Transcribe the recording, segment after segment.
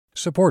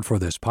Support for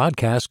this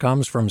podcast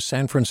comes from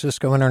San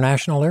Francisco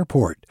International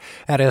Airport.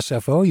 At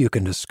SFO, you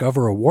can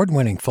discover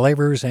award-winning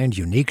flavors and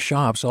unique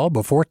shops all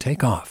before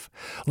takeoff.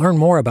 Learn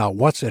more about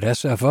what's at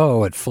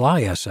SFO at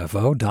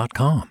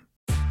flysfo.com.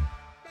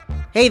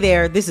 Hey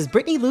there, this is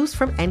Brittany Luce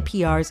from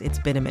NPR's It's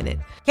Been a Minute.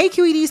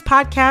 KQED's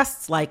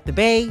podcasts like The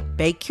Bay,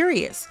 Bay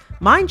Curious,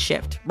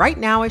 Mindshift, Right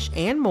Nowish,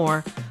 and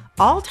more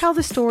all tell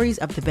the stories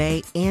of the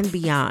Bay and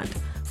beyond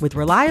with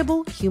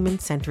reliable,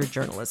 human-centered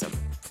journalism.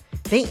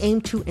 They aim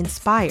to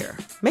inspire,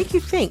 make you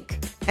think,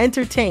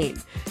 entertain,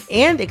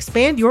 and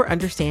expand your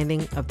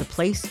understanding of the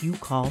place you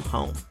call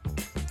home.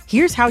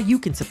 Here's how you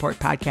can support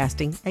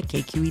podcasting at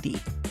KQED.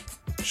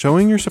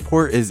 Showing your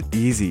support is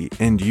easy,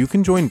 and you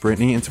can join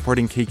Brittany in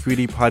supporting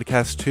KQED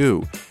Podcast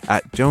too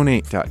at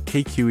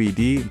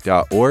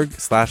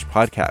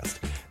donate.kqed.org/podcast.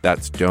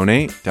 That's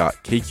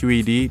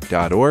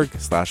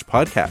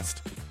donate.kqed.org/podcast.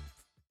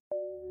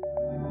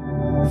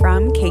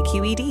 From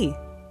KQED.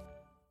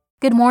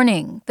 Good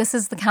morning. This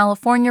is the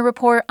California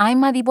Report. I'm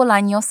Madi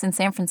Bolaños in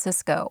San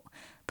Francisco.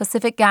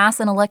 Pacific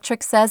Gas and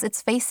Electric says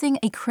it's facing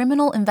a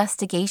criminal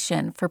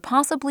investigation for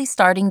possibly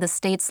starting the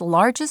state's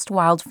largest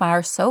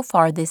wildfire so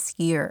far this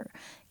year.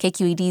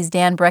 KQED's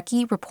Dan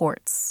Brekke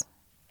reports.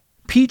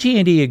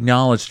 PG&E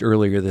acknowledged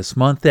earlier this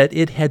month that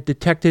it had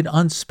detected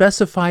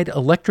unspecified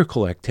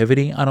electrical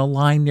activity on a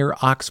line near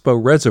Oxbow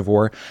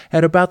Reservoir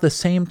at about the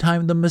same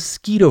time the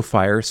Mosquito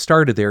fire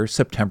started there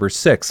September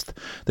 6th.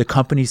 The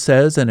company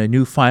says in a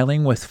new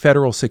filing with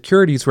federal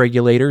securities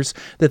regulators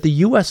that the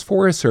U.S.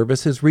 Forest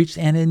Service has reached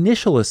an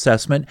initial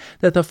assessment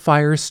that the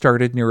fire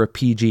started near a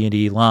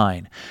PG&E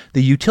line.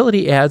 The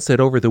utility adds that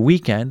over the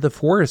weekend, the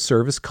Forest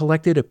Service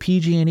collected a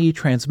PG&E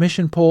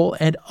transmission pole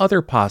and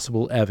other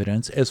possible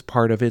evidence as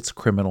part of its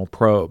criminal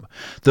probe.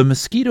 The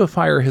Mosquito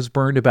fire has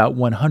burned about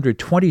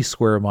 120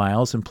 square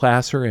miles in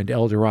Placer and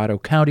El Dorado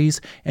counties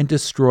and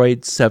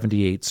destroyed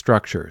 78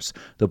 structures.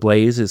 The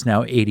blaze is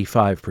now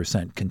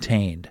 85%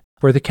 contained.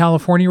 For the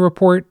California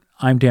Report,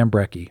 I'm Dan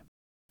Brekke.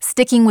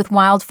 Sticking with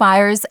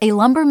wildfires, a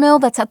lumber mill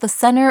that's at the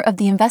center of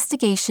the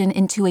investigation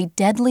into a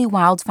deadly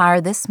wildfire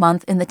this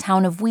month in the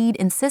town of Weed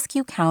in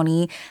Siskiyou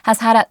County has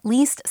had at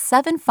least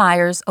 7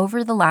 fires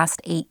over the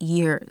last 8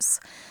 years.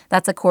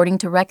 That's according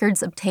to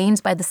records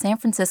obtained by the San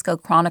Francisco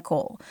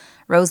Chronicle.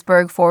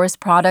 Roseburg Forest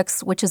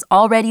Products, which is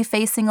already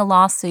facing a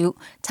lawsuit,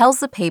 tells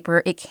the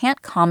paper it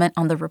can't comment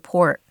on the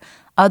report,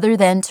 other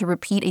than to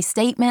repeat a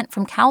statement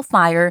from CAL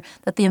FIRE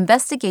that the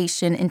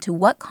investigation into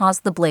what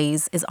caused the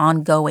blaze is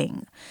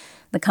ongoing.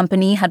 The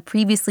company had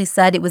previously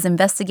said it was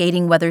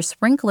investigating whether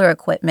sprinkler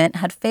equipment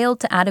had failed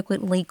to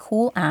adequately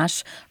cool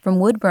ash from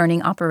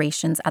wood-burning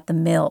operations at the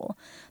mill.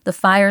 The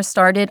fire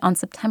started on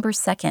September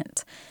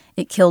 2nd.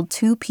 It killed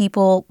 2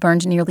 people,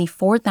 burned nearly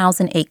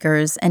 4,000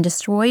 acres, and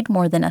destroyed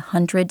more than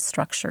 100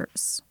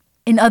 structures.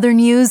 In other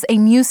news, a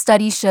new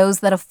study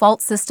shows that a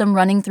fault system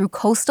running through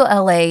coastal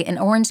LA and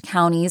Orange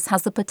counties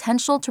has the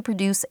potential to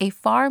produce a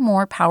far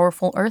more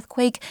powerful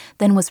earthquake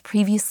than was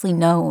previously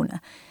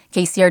known.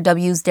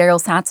 KCRW's Darrell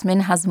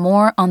Satzman has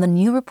more on the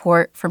new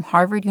report from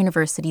Harvard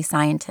University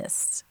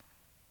scientists.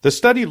 The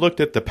study looked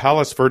at the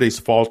Palos Verdes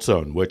fault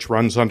zone, which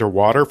runs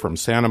underwater from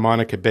Santa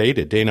Monica Bay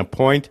to Dana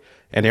Point,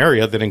 an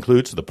area that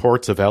includes the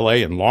ports of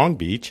LA and Long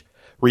Beach.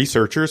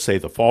 Researchers say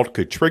the fault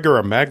could trigger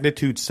a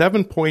magnitude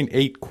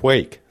 7.8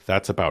 quake.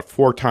 That's about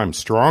 4 times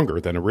stronger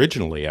than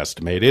originally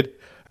estimated.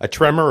 A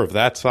tremor of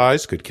that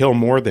size could kill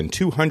more than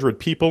 200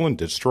 people and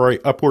destroy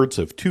upwards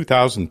of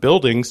 2,000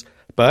 buildings.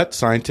 But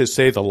scientists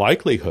say the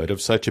likelihood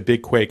of such a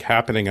big quake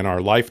happening in our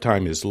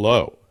lifetime is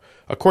low.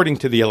 According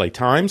to the LA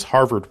Times,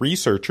 Harvard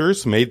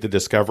researchers made the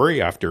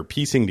discovery after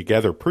piecing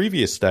together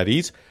previous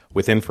studies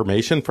with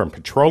information from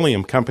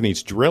petroleum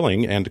companies'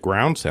 drilling and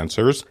ground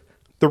sensors.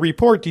 The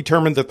report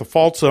determined that the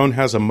fault zone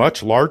has a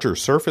much larger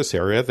surface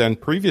area than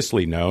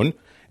previously known,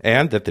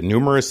 and that the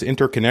numerous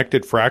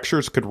interconnected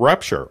fractures could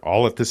rupture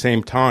all at the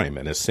same time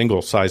in a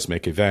single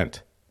seismic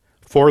event.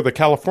 For the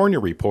California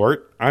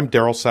Report, I'm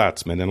Darrell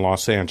Satzman in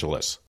Los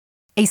Angeles.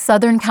 A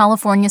Southern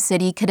California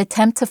city could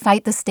attempt to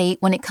fight the state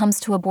when it comes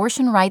to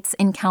abortion rights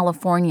in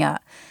California.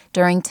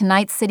 During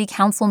tonight's city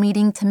council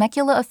meeting,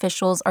 Temecula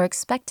officials are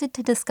expected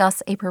to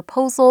discuss a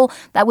proposal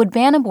that would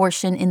ban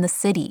abortion in the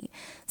city.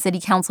 City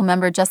Council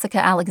member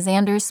Jessica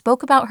Alexander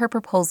spoke about her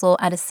proposal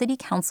at a city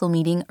council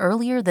meeting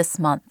earlier this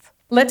month.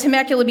 Let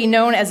Temecula be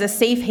known as a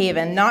safe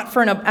haven, not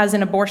as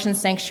an abortion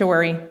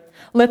sanctuary.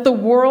 Let the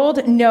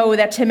world know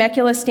that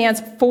Temecula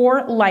stands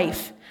for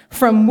life,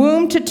 from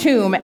womb to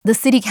tomb. The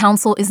city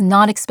council is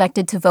not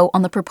expected to vote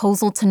on the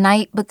proposal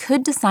tonight, but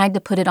could decide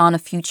to put it on a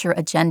future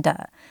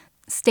agenda.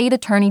 State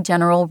Attorney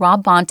General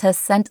Rob Bonta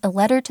sent a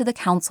letter to the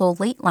council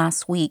late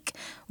last week,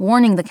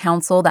 warning the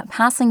council that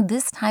passing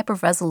this type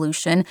of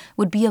resolution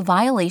would be a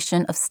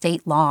violation of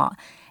state law,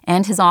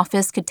 and his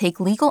office could take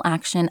legal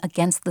action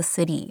against the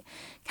city.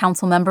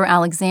 Councilmember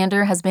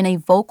Alexander has been a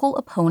vocal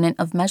opponent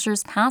of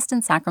measures passed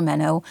in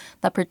Sacramento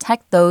that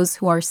protect those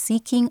who are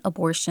seeking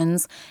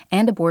abortions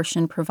and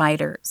abortion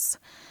providers.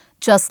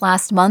 Just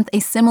last month, a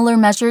similar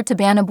measure to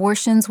ban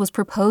abortions was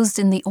proposed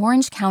in the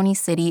Orange County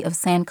city of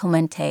San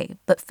Clemente,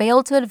 but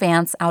failed to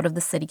advance out of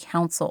the city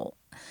council.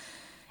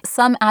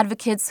 Some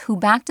advocates who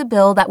backed a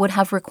bill that would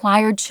have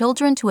required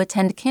children to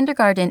attend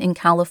kindergarten in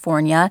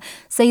California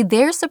say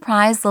they're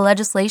surprised the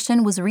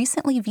legislation was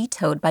recently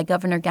vetoed by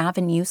Governor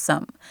Gavin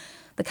Newsom.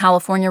 The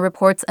California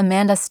Report's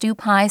Amanda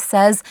Stupi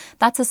says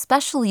that's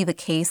especially the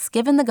case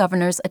given the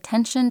governor's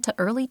attention to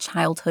early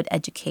childhood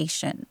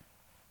education.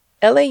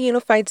 LA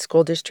Unified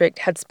School District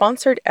had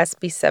sponsored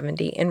SB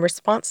 70 in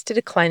response to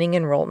declining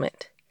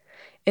enrollment.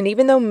 And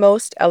even though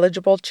most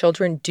eligible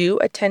children do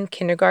attend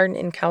kindergarten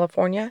in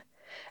California,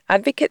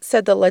 advocates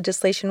said the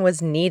legislation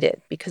was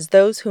needed because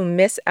those who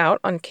miss out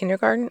on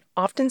kindergarten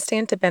often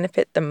stand to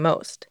benefit the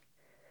most.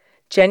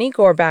 Jenny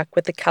Gorbach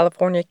with the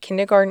California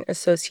Kindergarten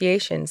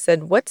Association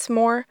said what's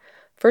more,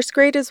 first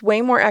grade is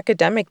way more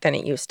academic than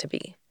it used to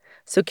be.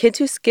 So kids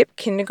who skip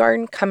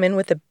kindergarten come in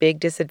with a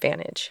big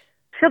disadvantage.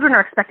 Children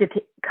are expected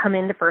to come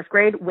into first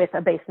grade with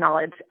a base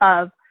knowledge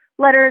of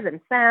letters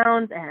and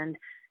sounds and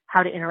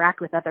how to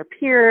interact with other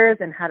peers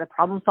and how to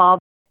problem solve.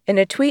 In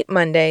a tweet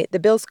Monday, the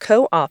bill's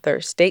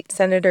co-author, State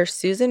Senator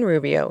Susan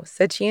Rubio,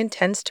 said she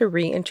intends to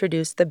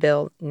reintroduce the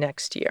bill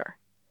next year.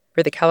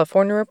 For the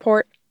California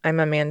Report, I'm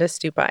Amanda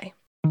Stupi.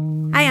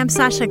 Hi, I'm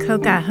Sasha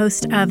Coca,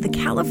 host of the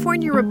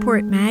California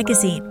Report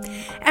magazine.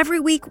 Every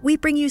week, we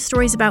bring you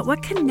stories about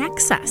what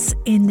connects us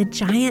in the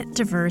giant,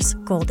 diverse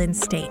Golden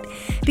State.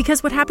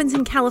 Because what happens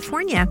in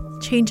California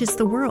changes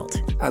the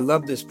world. I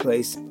love this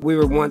place. We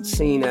were once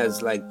seen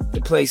as like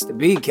the place to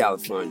be,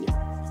 California.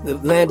 The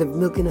land of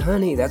milk and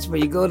honey. That's where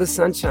you go to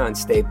Sunshine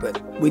State,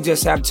 but we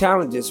just have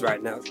challenges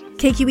right now.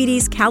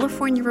 KQED's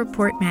California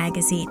Report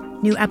magazine.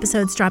 New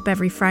episodes drop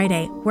every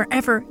Friday,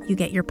 wherever you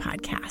get your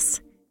podcasts.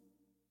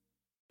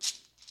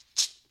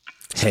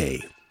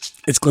 Hey,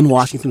 it's Glenn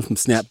Washington from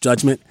Snap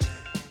Judgment.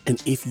 And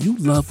if you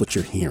love what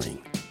you're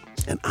hearing,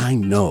 and I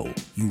know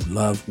you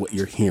love what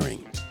you're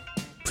hearing,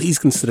 please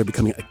consider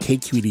becoming a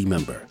KQED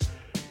member.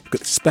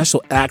 Get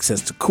special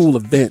access to cool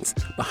events,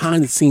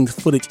 behind-the-scenes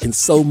footage, and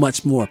so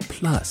much more.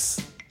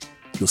 Plus,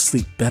 you'll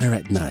sleep better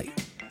at night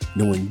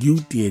knowing you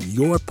did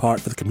your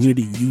part for the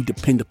community you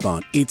depend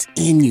upon. It's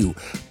in you.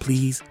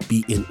 Please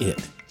be in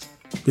it.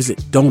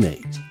 Visit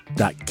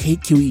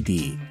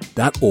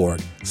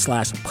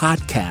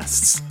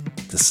donate.kqed.org/podcasts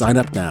to sign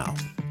up now.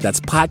 That's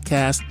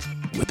podcast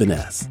with an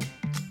S.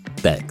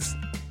 Thanks.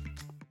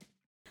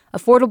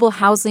 Affordable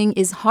housing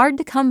is hard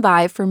to come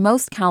by for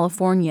most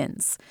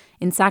Californians.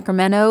 In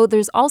Sacramento,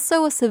 there's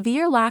also a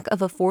severe lack of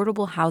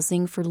affordable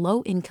housing for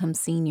low-income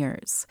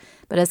seniors.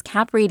 But as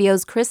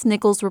CapRadio's Chris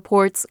Nichols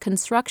reports,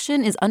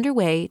 construction is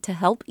underway to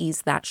help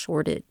ease that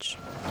shortage.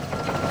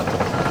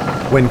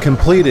 When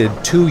completed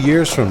 2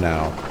 years from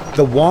now,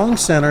 the Wong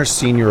Center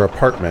Senior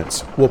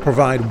Apartments will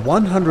provide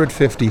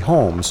 150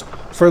 homes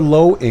for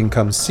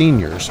low-income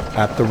seniors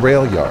at the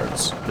rail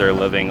yards. They're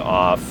living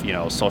off,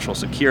 Social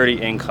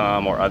Security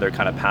income or other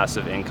kind of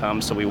passive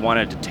income. So we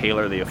wanted to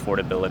tailor the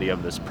affordability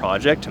of this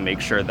project to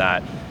make sure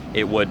that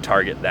it would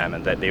target them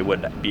and that they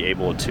would be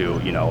able to,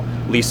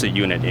 lease a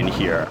unit in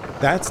here.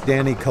 That's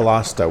Danny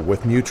Kalasta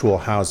with Mutual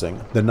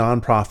Housing, the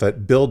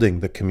nonprofit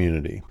building the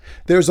community.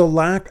 There's a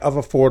lack of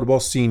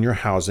affordable senior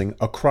housing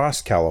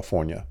across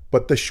California,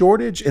 but the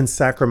shortage in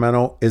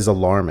Sacramento is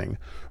alarming.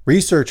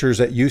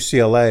 Researchers at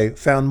UCLA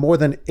found more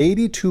than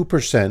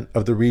 82%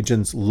 of the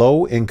region's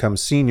low-income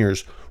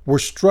seniors were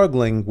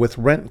struggling with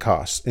rent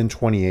costs in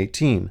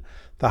 2018,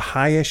 the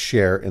highest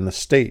share in the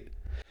state.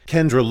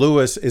 Kendra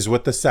Lewis is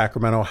with the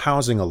Sacramento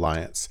Housing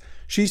Alliance.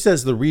 She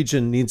says the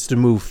region needs to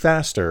move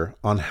faster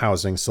on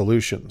housing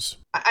solutions.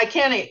 I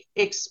can't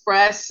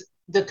express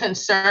the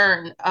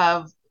concern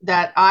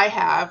that I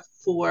have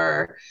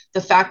for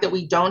the fact that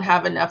we don't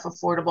have enough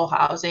affordable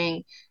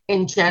housing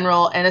in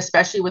general, and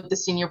especially with the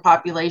senior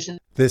population.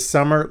 This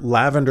summer,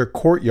 Lavender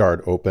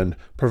Courtyard opened,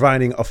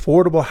 providing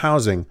affordable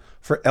housing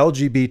for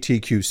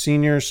LGBTQ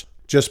seniors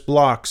just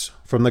blocks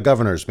from the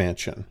governor's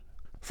mansion.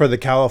 For the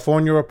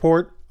California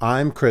Report,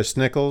 I'm Chris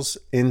Nichols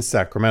in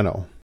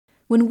Sacramento.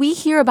 When we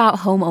hear about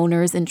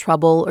homeowners in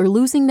trouble or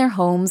losing their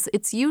homes,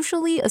 it's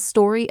usually a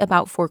story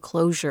about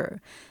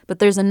foreclosure. But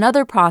there's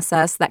another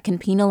process that can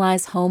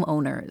penalize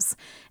homeowners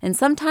and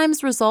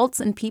sometimes results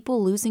in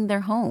people losing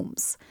their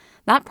homes.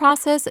 That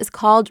process is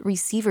called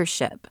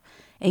receivership.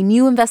 A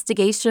new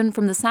investigation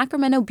from the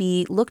Sacramento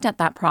Bee looked at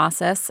that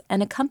process,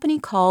 and a company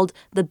called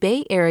the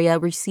Bay Area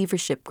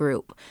Receivership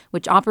Group,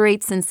 which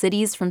operates in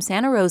cities from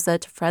Santa Rosa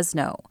to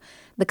Fresno.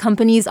 The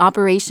company's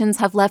operations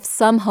have left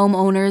some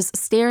homeowners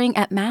staring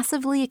at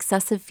massively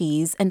excessive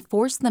fees and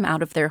forced them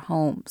out of their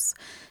homes.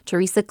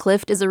 Theresa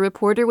Clift is a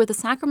reporter with the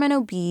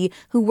Sacramento Bee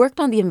who worked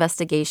on the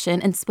investigation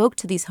and spoke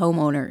to these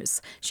homeowners.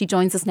 She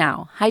joins us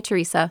now. Hi,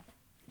 Theresa.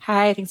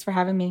 Hi, thanks for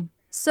having me.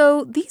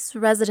 So these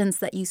residents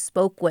that you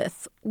spoke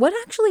with, what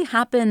actually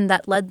happened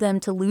that led them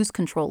to lose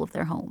control of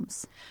their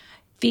homes?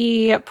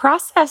 The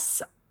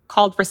process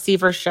called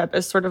receivership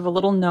is sort of a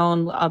little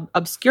known,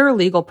 obscure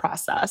legal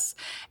process.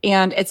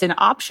 And it's an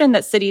option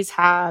that cities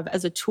have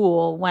as a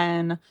tool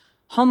when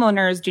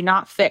homeowners do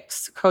not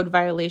fix code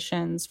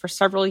violations for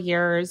several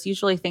years,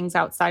 usually things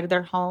outside of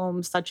their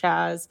home, such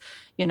as,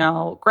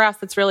 grass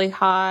that's really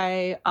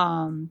high,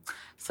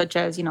 such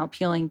as,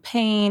 peeling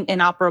paint,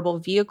 inoperable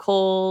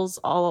vehicles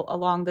all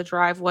along the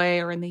driveway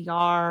or in the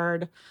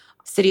yard.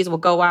 Cities will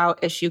go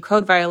out, issue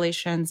code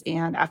violations,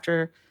 and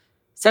after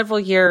several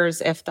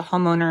years, if the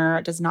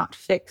homeowner does not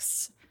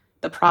fix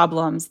the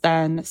problems,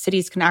 then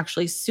cities can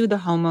actually sue the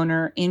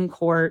homeowner in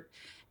court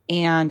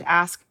and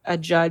ask a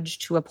judge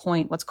to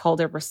appoint what's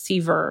called a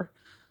receiver.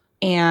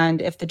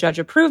 And if the judge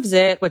approves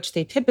it, which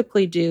they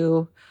typically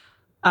do,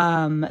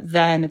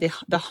 then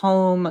the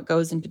home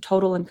goes into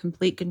total and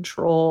complete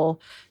control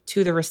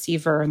to the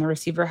receiver, and the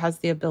receiver has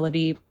the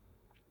ability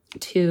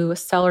to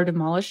sell or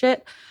demolish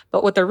it.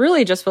 But what they're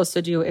really just supposed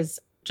to do is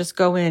just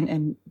go in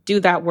and do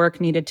that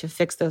work needed to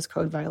fix those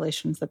code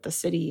violations that the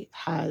city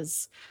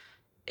has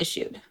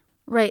issued.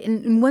 Right.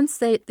 And once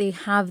they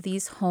have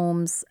these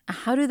homes,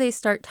 how do they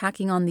start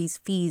tacking on these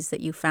fees that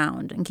you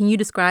found? And can you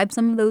describe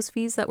some of those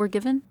fees that were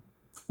given?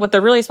 What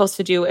they're really supposed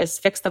to do is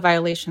fix the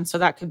violation. So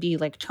that could be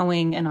like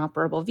towing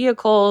inoperable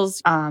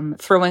vehicles,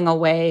 throwing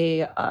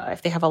away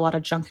if they have a lot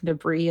of junk and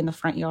debris in the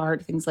front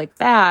yard, things like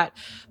that.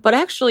 But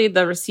actually,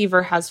 the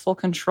receiver has full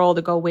control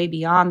to go way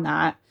beyond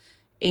that.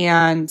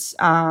 And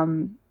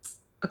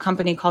a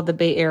company called the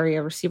Bay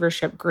Area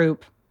Receivership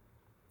Group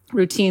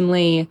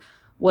routinely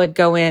would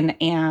go in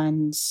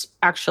and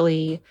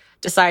actually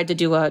decide to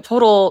do a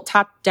total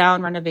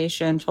top-down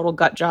renovation, total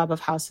gut job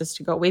of houses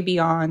to go way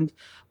beyond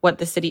what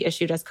the city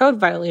issued as code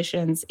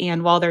violations.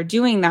 And while they're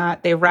doing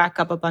that, they rack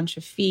up a bunch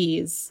of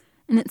fees.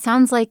 And it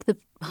sounds like the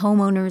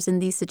homeowners in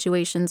these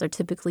situations are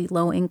typically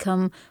low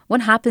income.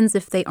 What happens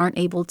if they aren't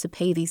able to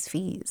pay these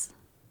fees?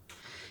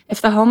 If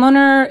the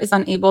homeowner is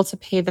unable to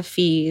pay the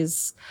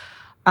fees,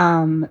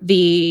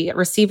 the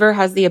receiver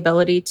has the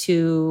ability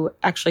to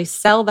actually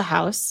sell the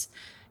house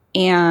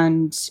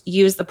and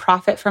use the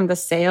profit from the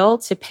sale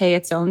to pay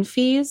its own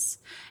fees.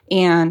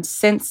 And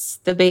since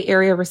the Bay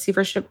Area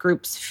Receivership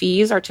Group's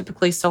fees are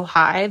typically so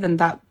high, then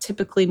that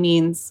typically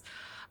means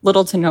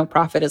little to no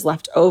profit is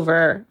left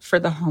over for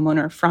the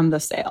homeowner from the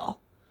sale.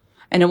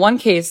 And in one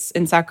case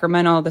in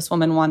Sacramento, this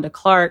woman, Wanda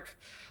Clark,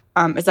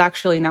 is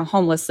actually now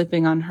homeless,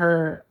 sleeping on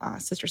her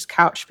sister's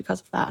couch because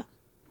of that.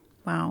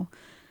 Wow.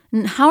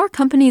 And how are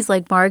companies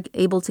like BARG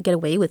able to get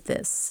away with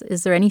this?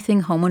 Is there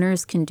anything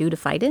homeowners can do to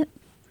fight it?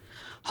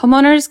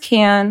 Homeowners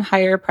can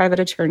hire private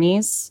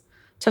attorneys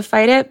to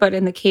fight it, but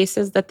in the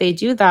cases that they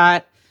do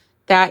that,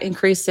 that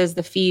increases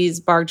the fees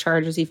BARG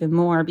charges even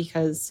more,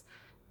 because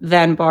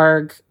then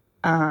BARG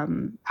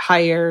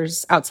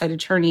hires outside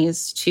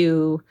attorneys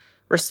to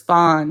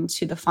respond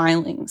to the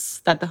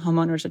filings that the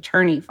homeowner's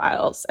attorney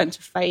files and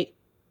to fight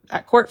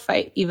that court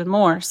fight even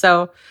more.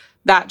 So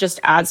that just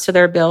adds to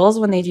their bills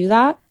when they do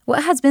that.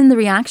 What has been the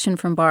reaction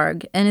from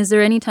BARG? And is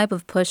there any type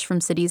of push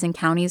from cities and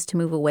counties to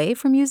move away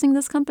from using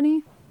this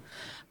company?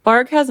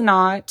 BARG has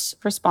not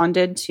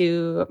responded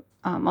to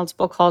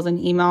multiple calls and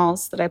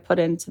emails that I put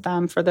into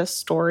them for this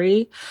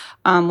story.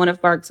 One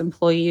of BARG's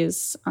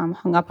employees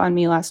hung up on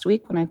me last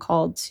week when I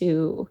called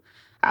to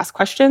ask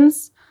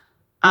questions.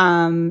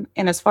 And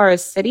as far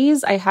as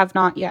cities, I have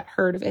not yet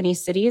heard of any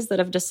cities that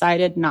have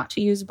decided not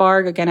to use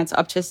BARG. Again, it's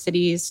up to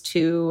cities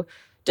to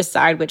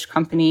decide which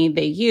company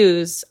they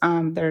use.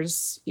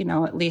 There's,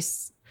 at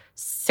least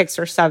 6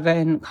 or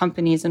 7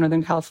 companies in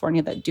Northern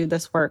California that do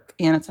this work,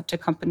 and it's up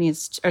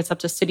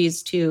to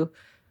cities to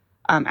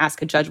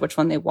ask a judge which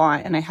one they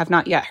want. And I have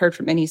not yet heard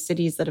from any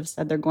cities that have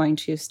said they're going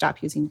to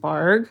stop using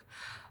BARG.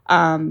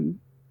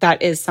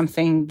 That is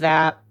something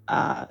that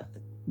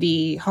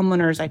the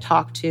homeowners I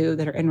talk to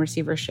that are in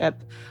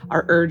receivership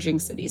are urging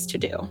cities to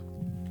do.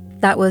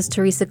 That was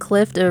Theresa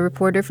Clift, a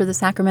reporter for the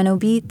Sacramento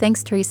Bee.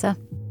 Thanks, Theresa.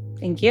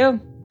 Thank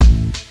you.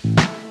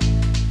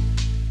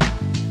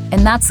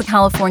 And that's the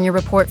California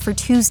Report for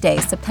Tuesday,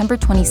 September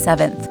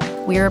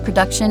 27th. We are a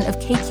production of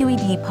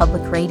KQED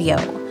Public Radio.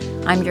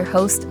 I'm your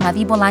host,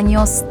 Mavi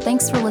Bolaños.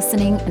 Thanks for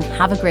listening and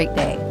have a great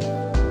day.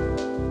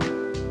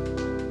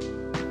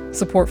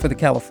 Support for the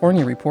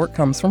California Report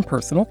comes from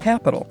Personal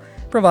Capital,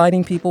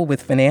 providing people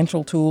with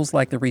financial tools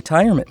like the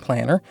Retirement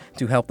Planner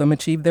to help them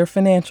achieve their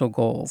financial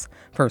goals.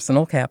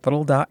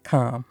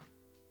 PersonalCapital.com.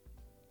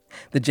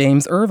 The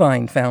James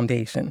Irvine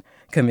Foundation,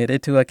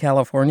 committed to a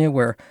California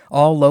where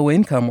all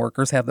low-income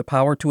workers have the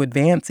power to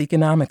advance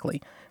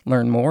economically.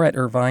 Learn more at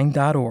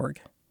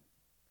irvine.org.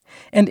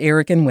 And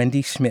Eric and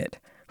Wendy Schmidt,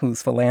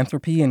 whose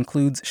philanthropy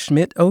includes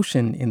Schmidt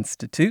Ocean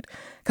Institute.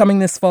 Coming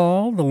this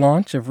fall, the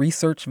launch of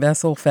research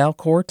vessel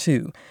Falkor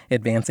 2,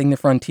 advancing the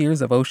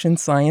frontiers of ocean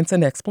science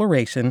and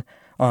exploration,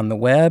 on the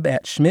web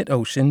at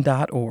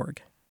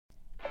schmidtocean.org.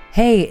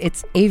 Hey,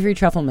 it's Avery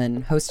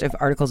Trufelman, host of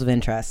Articles of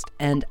Interest,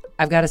 and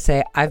I've got to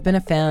say, I've been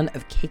a fan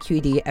of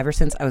KQED ever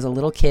since I was a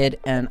little kid,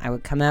 and I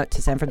would come out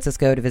to San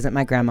Francisco to visit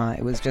my grandma.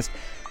 It was just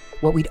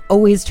what we'd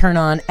always turn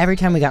on every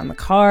time we got in the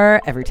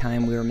car, every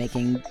time we were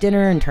making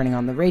dinner and turning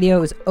on the radio.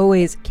 It was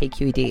always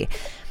KQED.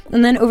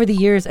 And then over the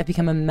years, I've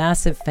become a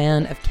massive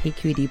fan of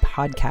KQED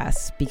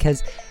podcasts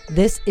because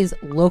this is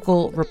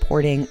local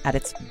reporting at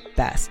its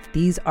best.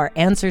 These are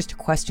answers to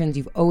questions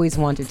you've always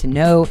wanted to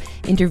know,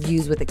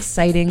 interviews with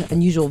exciting,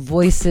 unusual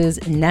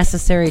voices,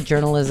 necessary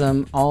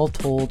journalism, all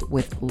told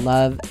with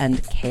love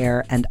and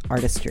care and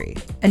artistry.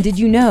 And did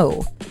you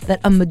know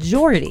that a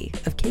majority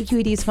of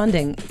KQED's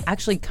funding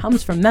actually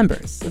comes from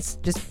members? It's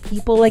just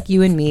people like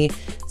you and me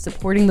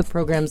supporting the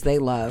programs they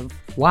love,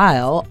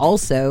 while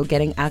also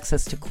getting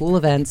access to cool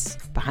events,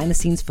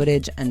 behind-the-scenes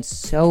footage, and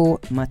so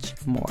much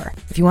more.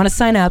 If you want to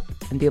sign up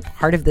and be a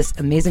part of this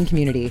amazing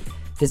community,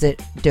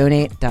 visit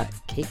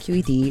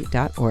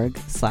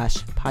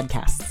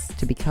donate.kqed.org/podcasts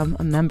to become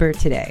a member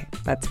today.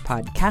 That's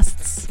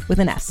podcasts with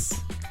an S.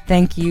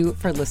 Thank you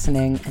for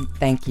listening, and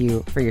thank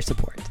you for your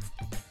support.